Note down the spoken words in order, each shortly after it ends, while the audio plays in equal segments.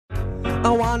I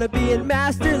wanna be in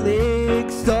Master League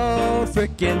so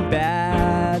freaking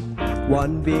bad.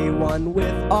 1v1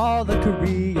 with all the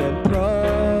Korean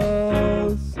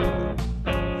pros.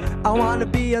 I wanna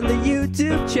be on the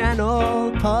YouTube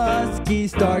channel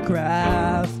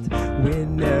HUSKYSTARCRAFT.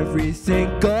 Win every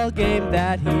single game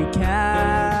that he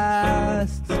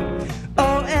casts.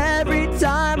 Oh, every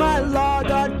time I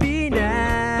log on BNet,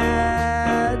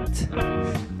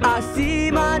 I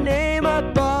see my name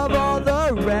above all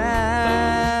the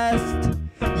rest.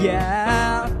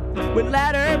 Yeah, win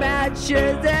ladder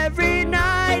matches every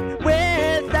night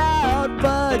without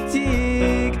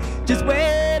fatigue. Just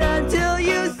wait until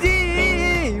you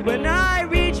see when I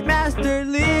reach Master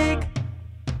League.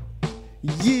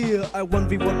 Yeah, I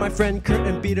 1v1 my friend Kurt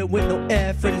and beat him with no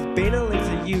effort. His Banelings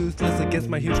are useless against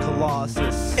my huge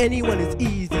colossus. Anyone is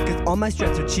easy cause all my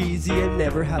strats are cheesy. I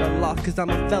never had a lock cause I'm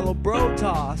a fellow bro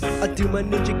toss. I do my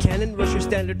ninja cannon, rush your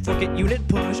standard forget unit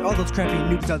push. All those crappy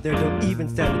noobs out there don't even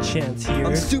stand a chance here.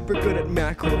 I'm super good at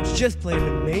macros, just plain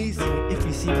amazing. If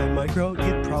you see my micro,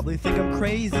 you'd probably think I'm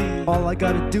crazy. All I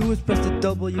gotta do is press the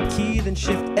W key, then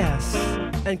shift S,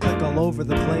 and click all over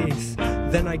the place.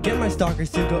 Then I get my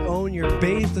stalkers to go own your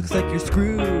base. Looks like you're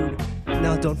screwed.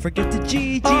 Now don't forget to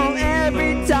GG. Oh,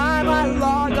 every time I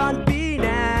log on BNet,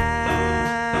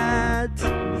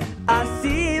 I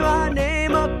see my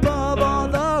name above all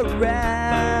the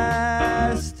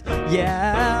rest.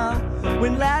 Yeah,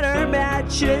 win ladder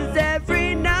matches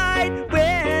every night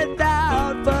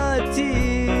without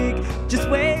fatigue. Just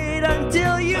wait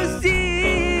until you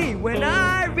see when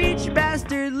I reach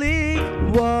Master League.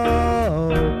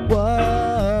 Whoa,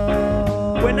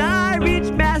 whoa. When I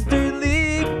reach Master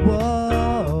League,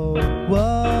 whoa,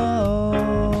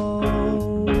 whoa.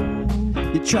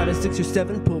 You try to 6 or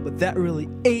 7 pull, but that really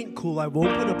ain't cool. I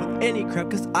won't put up with any crap,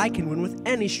 cause I can win with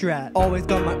any strat. Always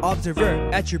got my observer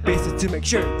at your bases to make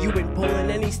sure you ain't pulling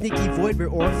any sneaky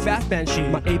voidbear or fast banshee.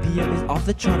 My APM is off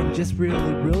the chart, I'm just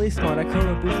really smart. I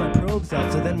chrono boost my probes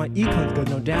out, so then my econ's good,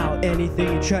 no doubt.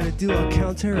 Anything you try to do, I'll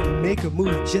counter and make a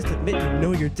move. Just admit you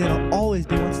know you're dead, I'll always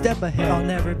be one step ahead. I'll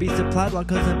never be supplied well,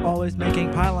 cause I'm always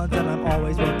making pylons, and I'm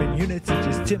always warping units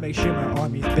just to make sure my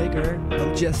army's bigger.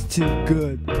 I'm just too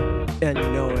good, and you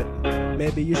know it.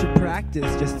 Maybe you should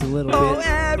practice just a little bit. Oh,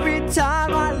 every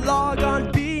time I log on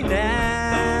BNet,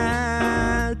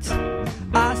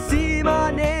 I see my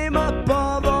name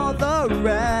above all the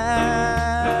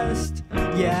rest.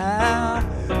 Yeah,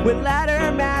 win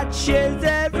ladder matches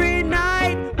every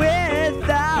night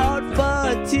without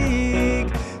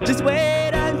fatigue. Just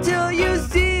wait until you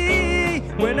see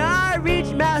when I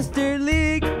reach Master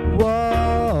League.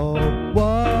 Whoa,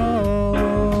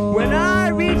 whoa. When I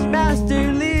reach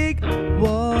Master League.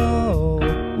 Whoa,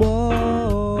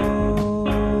 whoa.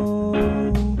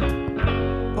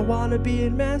 I wanna be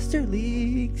in Master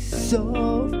League so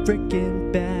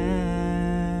freaking bad.